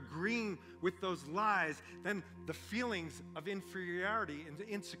start agreeing with those lies, then the feelings of inferiority and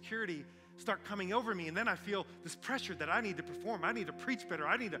insecurity start coming over me, and then I feel this pressure that I need to perform. I need to preach better.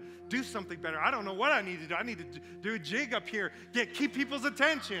 I need to do something better. I don't know what I need to do. I need to do a jig up here, keep people's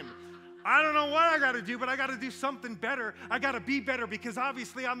attention. I don't know what I got to do, but I got to do something better. I got to be better, because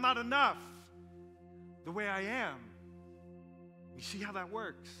obviously I'm not enough the way I am. You see how that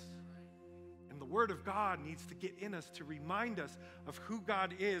works? And the Word of God needs to get in us to remind us of who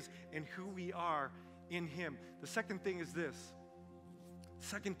God is and who we are in Him. The second thing is this.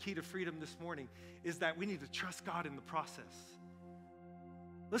 Second key to freedom this morning is that we need to trust God in the process.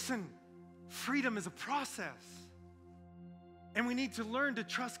 Listen, freedom is a process. And we need to learn to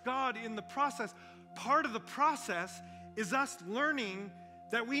trust God in the process. Part of the process is us learning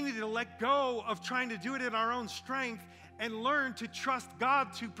that we need to let go of trying to do it in our own strength and learn to trust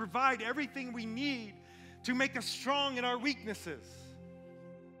God to provide everything we need to make us strong in our weaknesses.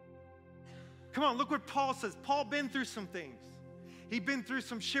 Come on, look what Paul says. Paul been through some things. He'd been through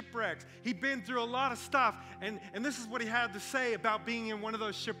some shipwrecks. He'd been through a lot of stuff. And this is what he had to say about being in one of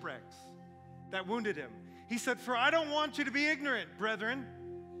those shipwrecks that wounded him. He said, "For I don't want you to be ignorant, brethren,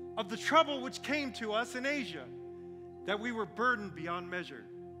 of the trouble which came to us in Asia, that we were burdened beyond measure,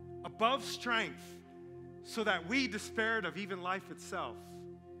 above strength, so that we despaired of even life itself."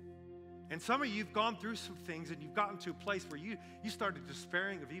 And some of you have gone through some things and you've gotten to a place where you started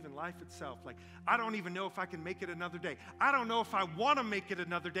despairing of even life itself. Like, I don't even know if I can make it another day. I don't know if I want to make it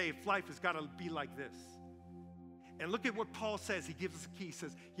another day if life has got to be like this. And look at what Paul says. He gives us a key. He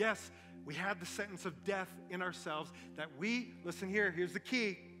says, yes, we had the sentence of death in ourselves, that we, listen here, here's the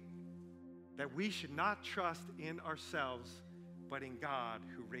key, that we should not trust in ourselves, but in God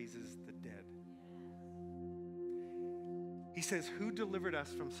who raises the dead. He says, who delivered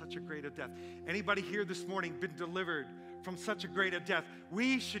us from such a great a death? Anybody here this morning been delivered from such a great a death?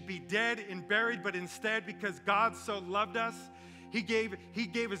 We should be dead and buried, but instead, because God so loved us, He gave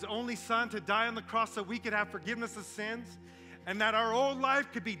His only Son to die on the cross so we could have forgiveness of sins, and that our old life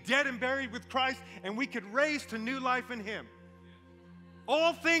could be dead and buried with Christ, and we could raise to new life in Him.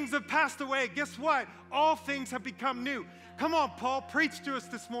 All things have passed away. Guess what? All things have become new. Come on, Paul, preach to us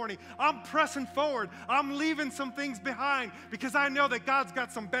this morning. I'm pressing forward. I'm leaving some things behind because I know that God's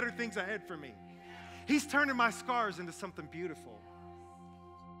got some better things ahead for me. He's turning my scars into something beautiful.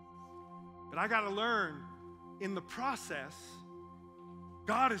 But I got to learn in the process,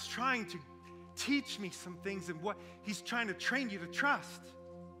 God is trying to teach me some things, and what He's trying to train you to trust.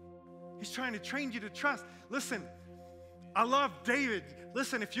 He's trying to train you to trust. Listen, I love David.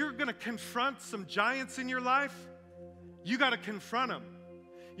 Listen, if you're going to confront some giants in your life, you got to confront them.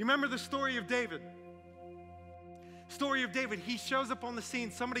 You remember the story of David? Story of David, he shows up on the scene.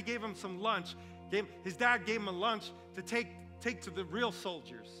 Somebody gave him some lunch. His dad gave him a lunch to take to the real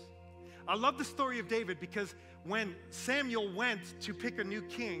soldiers. I love the story of David because when Samuel went to pick a new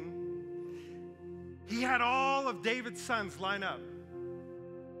king, he had all of David's sons line up.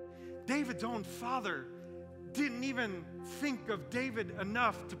 David's own father didn't even think of David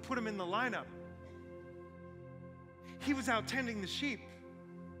enough to put him in the lineup. He was out tending the sheep.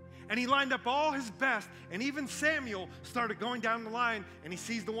 And he lined up all his best. And even Samuel started going down the line, and he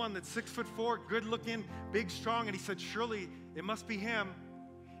sees the one that's 6'4", good looking, big, strong. And he said, surely it must be him.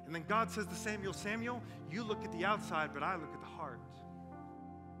 And then God says to Samuel, Samuel, you look at the outside, but I look at the heart.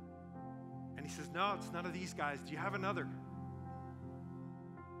 And he says, no, it's none of these guys. Do you have another?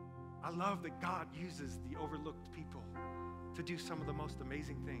 I love that God uses the overlooked people to do some of the most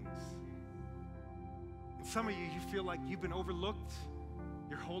amazing things. And some of you, you feel like you've been overlooked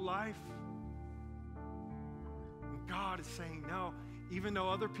your whole life. And God is saying, no, even though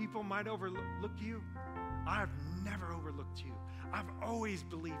other people might overlook you, I've never overlooked you. I've always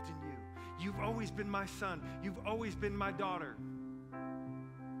believed in you. You've always been my son. You've always been my daughter.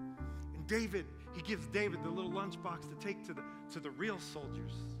 And David, he gives David the little lunchbox to take to the real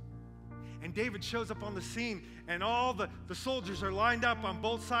soldiers. And David shows up on the scene, and all the soldiers are lined up on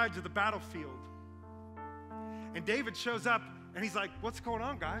both sides of the battlefield. And David shows up, and he's like, what's going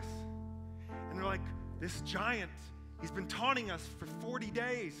on, guys? And they're like, this giant, he's been taunting us for 40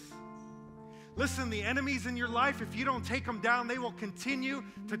 days. Listen, the enemies in your life, if you don't take them down, they will continue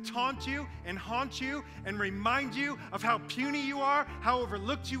to taunt you and haunt you and remind you of how puny you are, how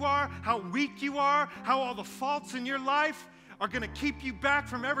overlooked you are, how weak you are, how all the faults in your life are going to keep you back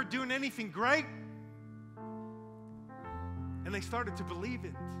from ever doing anything great. And they started to believe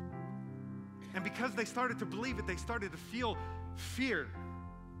it. And because they started to believe it, they started to feel fear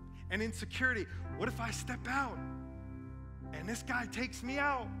and insecurity. What if I step out and this guy takes me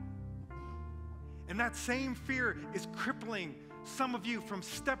out? And that same fear is crippling some of you from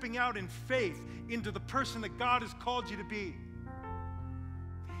stepping out in faith into the person that God has called you to be.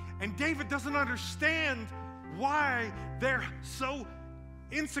 And David doesn't understand why they're so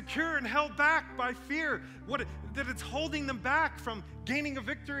insecure and held back by fear, that it's holding them back from gaining a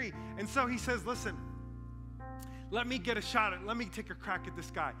victory. And so he says, listen, let me get a shot at it. Let me take a crack at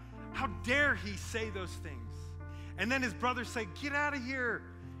this guy. How dare he say those things? And then his brothers say, get out of here.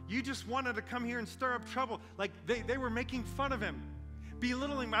 You just wanted to come here and stir up trouble. Like they were making fun of him,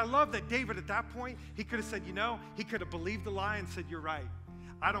 belittling him. I love that David at that point, he could have said, he could have believed the lie and said, you're right.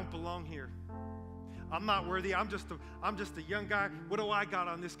 I don't belong here. I'm not worthy. I'm just a young guy. What do I got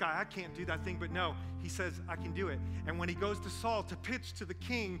on this guy? I can't do that thing. But no, he says, I can do it. And when he goes to Saul to pitch to the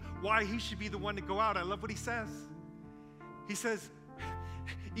king why he should be the one to go out, I love what he says. He says,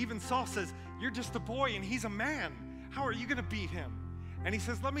 even Saul says, you're just a boy and he's a man. How are you going to beat him? And he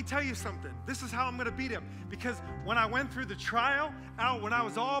says, let me tell you something. This is how I'm going to beat him. Because when I went through the trial, when I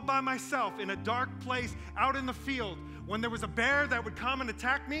was all by myself in a dark place out in the field, when there was a bear that would come and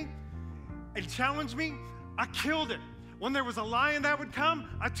attack me and challenge me, I killed it. When there was a lion that would come,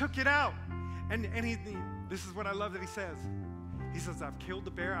 I took it out. And this is what I love that he says. He says, I've killed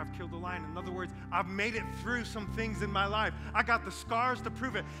the bear, I've killed the lion. In other words, I've made it through some things in my life. I got the scars to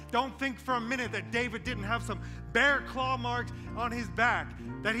prove it. Don't think for a minute that David didn't have some bear claw marks on his back,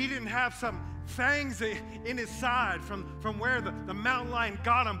 that he didn't have some fangs in his side from where the mountain lion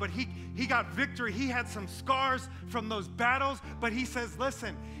got him, but he got victory. He had some scars from those battles, but he says,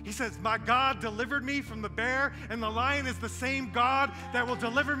 listen, he says, my God delivered me from the bear, and the lion is the same God that will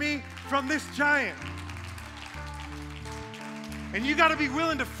deliver me from this giant. And you got to be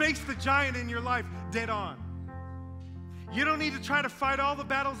willing to face the giant in your life dead on. You don't need to try to fight all the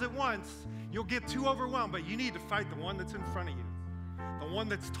battles at once. You'll get too overwhelmed, but you need to fight the one that's in front of you, the one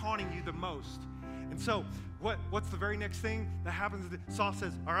that's taunting you the most. And so what's the very next thing that happens? Saul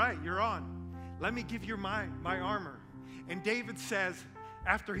says, all right, you're on. Let me give you my armor. And David says,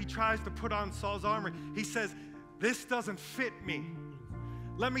 after he tries to put on Saul's armor, he says, this doesn't fit me.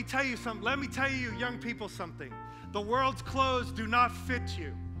 Let me tell you something. Let me tell you young people something. The world's clothes do not fit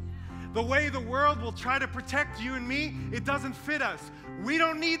you. The way the world will try to protect you and me, it doesn't fit us. We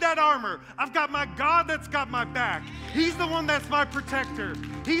don't need that armor. I've got my God that's got my back. He's the one that's my protector.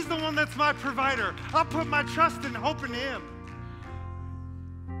 He's the one that's my provider. I'll put my trust and hope in him.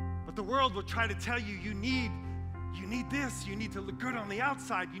 But the world will try to tell you, you need this. You need to look good on the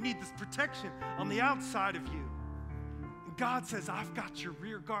outside. You need this protection on the outside of you. God says, I've got your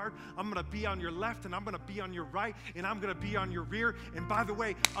rear guard. I'm going to be on your left, and I'm going to be on your right, and I'm going to be on your rear. And by the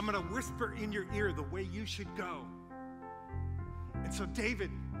way, I'm going to whisper in your ear the way you should go. And so David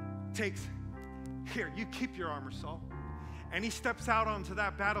takes, here, you keep your armor, Saul. And he steps out onto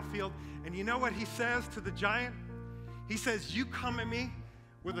that battlefield, and you know what he says to the giant? He says, you come at me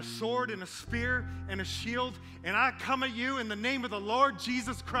with a sword and a spear and a shield, and I come at you in the name of the Lord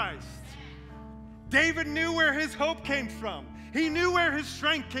Jesus Christ. David knew where his hope came from. He knew where his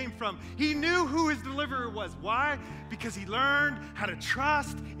strength came from. He knew who his deliverer was. Why? Because he learned how to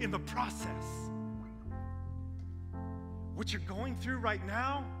trust in the process. What you're going through right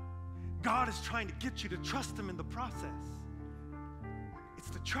now, God is trying to get you to trust him in the process.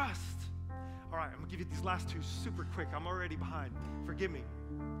 It's the trust. All right, I'm going to give you these last two super quick. I'm already behind. Forgive me.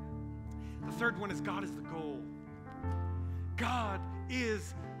 The third one is God is the goal. God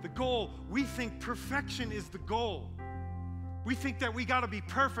is the goal. We think perfection is the goal. We think that we got to be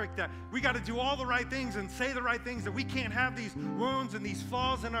perfect, that we got to do all the right things and say the right things, that we can't have these wounds and these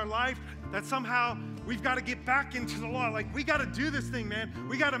flaws in our life, that somehow we've got to get back into the law. Like, we got to do this thing, man.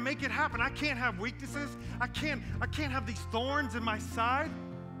 We got to make it happen. I can't have weaknesses. I can't have these thorns in my side.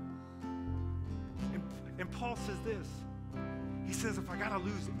 And Paul says this. He says, if I got to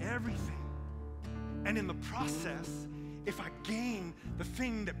lose everything, and in the process, if I gain the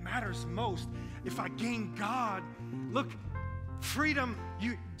thing that matters most, if I gain God, look, freedom,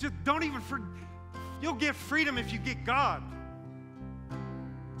 you just don't even, you'll get freedom if you get God.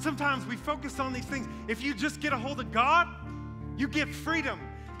 Sometimes we focus on these things. If you just get a hold of God, you get freedom,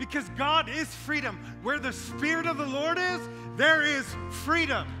 because God is freedom. Where the Spirit of the Lord is, there is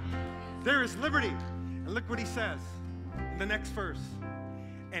freedom. There is liberty. And look what he says in the next verse.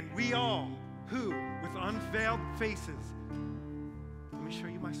 And we all who, with unveiled faces, let me show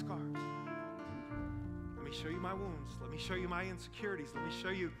you my scars. Let me show you my wounds. Let me show you my insecurities. Let me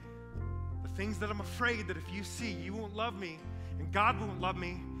show you the things that I'm afraid that if you see, you won't love me, and God won't love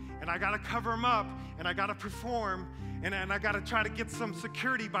me, and I got to cover them up, and I got to perform, and I got to try to get some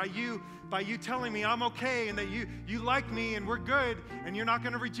security by you telling me I'm okay, and that you like me, and we're good, and you're not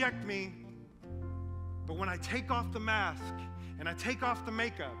going to reject me. But when I take off the mask, and I take off the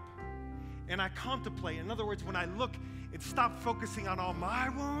makeup, and I contemplate, in other words, when I look and stop focusing on all my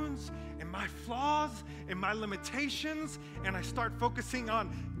wounds and my flaws and my limitations, and I start focusing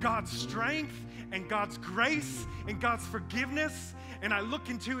on God's strength and God's grace and God's forgiveness, and I look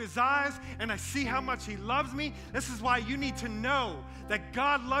into his eyes and I see how much he loves me. This is why you need to know that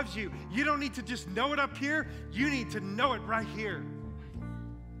God loves you. You don't need to just know it up here. You need to know it right here.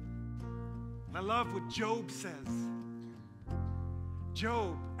 I love what Job says.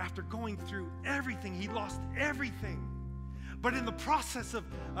 Job, after going through everything, he lost everything. But in the process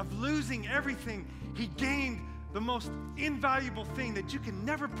of losing everything, he gained the most invaluable thing that you can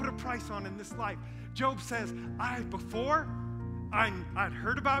never put a price on in this life. Job says, I'd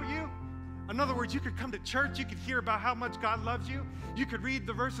heard about you. In other words, you could come to church, you could hear about how much God loves you. You could read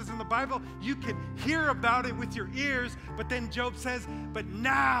the verses in the Bible, you could hear about it with your ears, but then Job says, but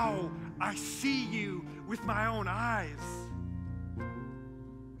now I see you with my own eyes.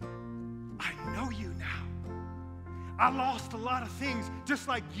 I know you now. I lost a lot of things, just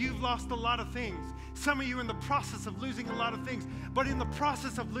like you've lost a lot of things. Some of you in the process of losing a lot of things. But in the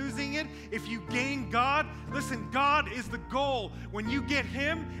process of losing it, if you gain God, listen, God is the goal. When you get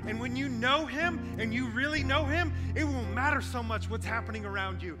Him and when you know Him and you really know Him, it won't matter so much what's happening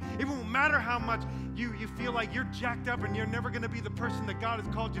around you. It won't matter how much you feel like you're jacked up and you're never going to be the person that God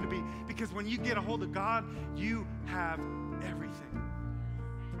has called you to be. Because when you get a hold of God, you have everything.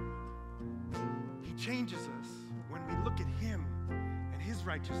 He changes us when we look at Him and His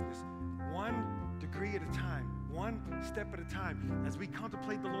righteousness, one degree at a time, one step at a time. As we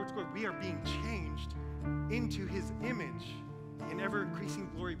contemplate the Lord's glory, we are being changed into His image in ever-increasing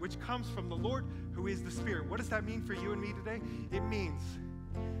glory, which comes from the Lord who is the Spirit. What does that mean for you and me today? It means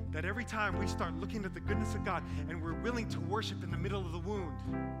that every time we start looking at the goodness of God and we're willing to worship in the middle of the wound,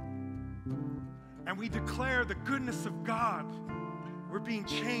 and we declare the goodness of God, we're being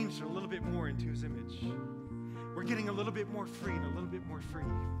changed a little bit more into His image. We're getting a little bit more free and a little bit more free.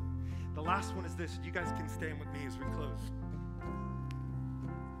 The last one is this. You guys can stand with me as we close.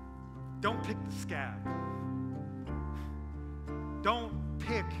 Don't pick the scab. Don't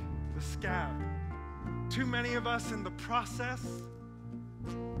pick the scab. Too many of us in the process,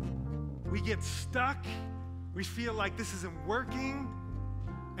 we get stuck. We feel like this isn't working,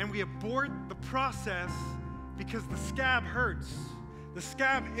 and we abort the process because the scab hurts. The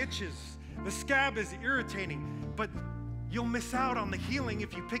scab itches. The scab is irritating. But you'll miss out on the healing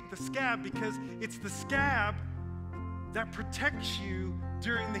if you pick the scab, because it's the scab that protects you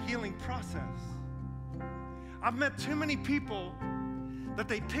during the healing process. I've met too many people that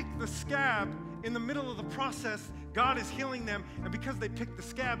they pick the scab in the middle of the process. God is healing them, and because they pick the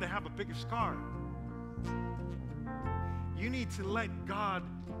scab, they have a bigger scar. You need to let God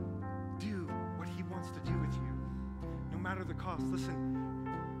do what He wants to do with you, no matter the cost. Listen,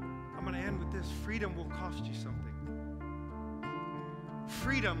 I'm going to end with this. Freedom will cost you something.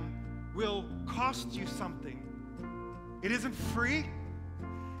 Freedom will cost you something. It isn't free.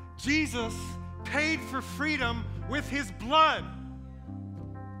 Jesus paid for freedom with His blood.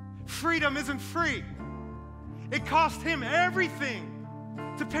 Freedom isn't free. It cost Him everything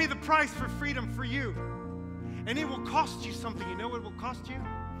to pay the price for freedom for you. And it will cost you something. You know what it will cost you?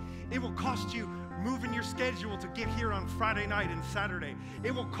 It will cost you moving your schedule to get here on Friday night and Saturday.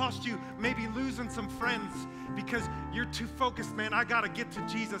 It will cost you maybe losing some friends because you're too focused, man, I got to get to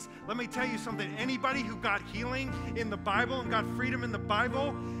Jesus. Let me tell you something. Anybody who got healing in the Bible and got freedom in the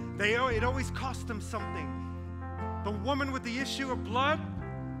Bible, it always cost them something. The woman with the issue of blood,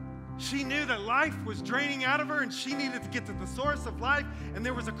 she knew that life was draining out of her and she needed to get to the source of life, and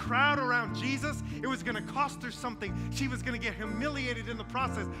there was a crowd around Jesus. It was going to cost her something. She was going to get humiliated in the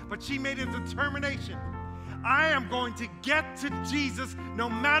process, but she made a determination. I am going to get to Jesus no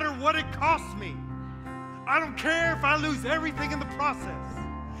matter what it costs me. I don't care if I lose everything in the process,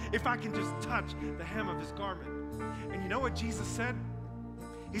 if I can just touch the hem of His garment. And you know what Jesus said?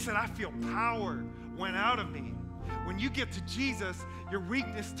 He said, I feel power went out of me. When you get to Jesus, your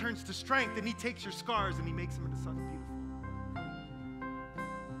weakness turns to strength, and He takes your scars and He makes them into something beautiful.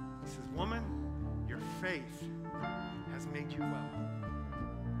 He says, woman, your faith has made you well.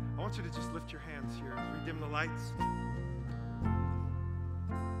 I want you to just lift your hands here as we dim the lights.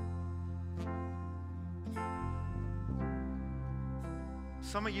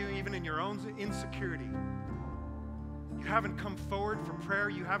 Some of you, even in your own insecurity, you haven't come forward for prayer.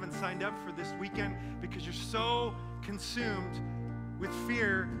 You haven't signed up for this weekend because you're so consumed with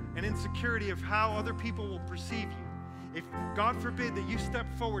fear and insecurity of how other people will perceive you. If, God forbid, that you step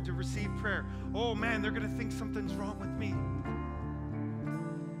forward to receive prayer, oh man, they're going to think something's wrong with me.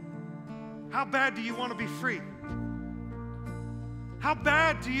 How bad do you want to be free? How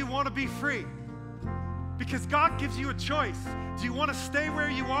bad do you want to be free? Because God gives you a choice. Do you want to stay where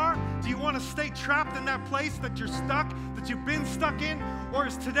you are? Do you want to stay trapped in that place that you're stuck, that you've been stuck in? Or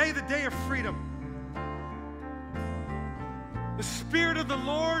is today the day of freedom? The Spirit of the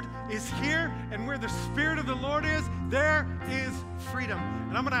Lord is here, and where the Spirit of the Lord is, there is freedom.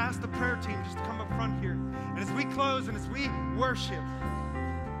 And I'm going to ask the prayer team just to come up front here. And as we close and as we worship,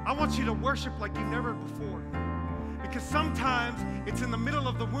 I want you to worship like you never before. Because sometimes it's in the middle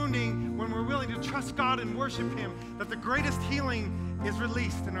of the wounding, when we're willing to trust God and worship Him, that the greatest healing is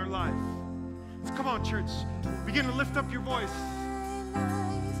released in our life. So come on, church. Begin to lift up your voice.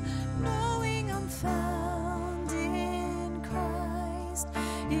 Knowing I'm found in Christ,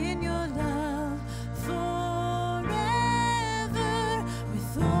 in your life.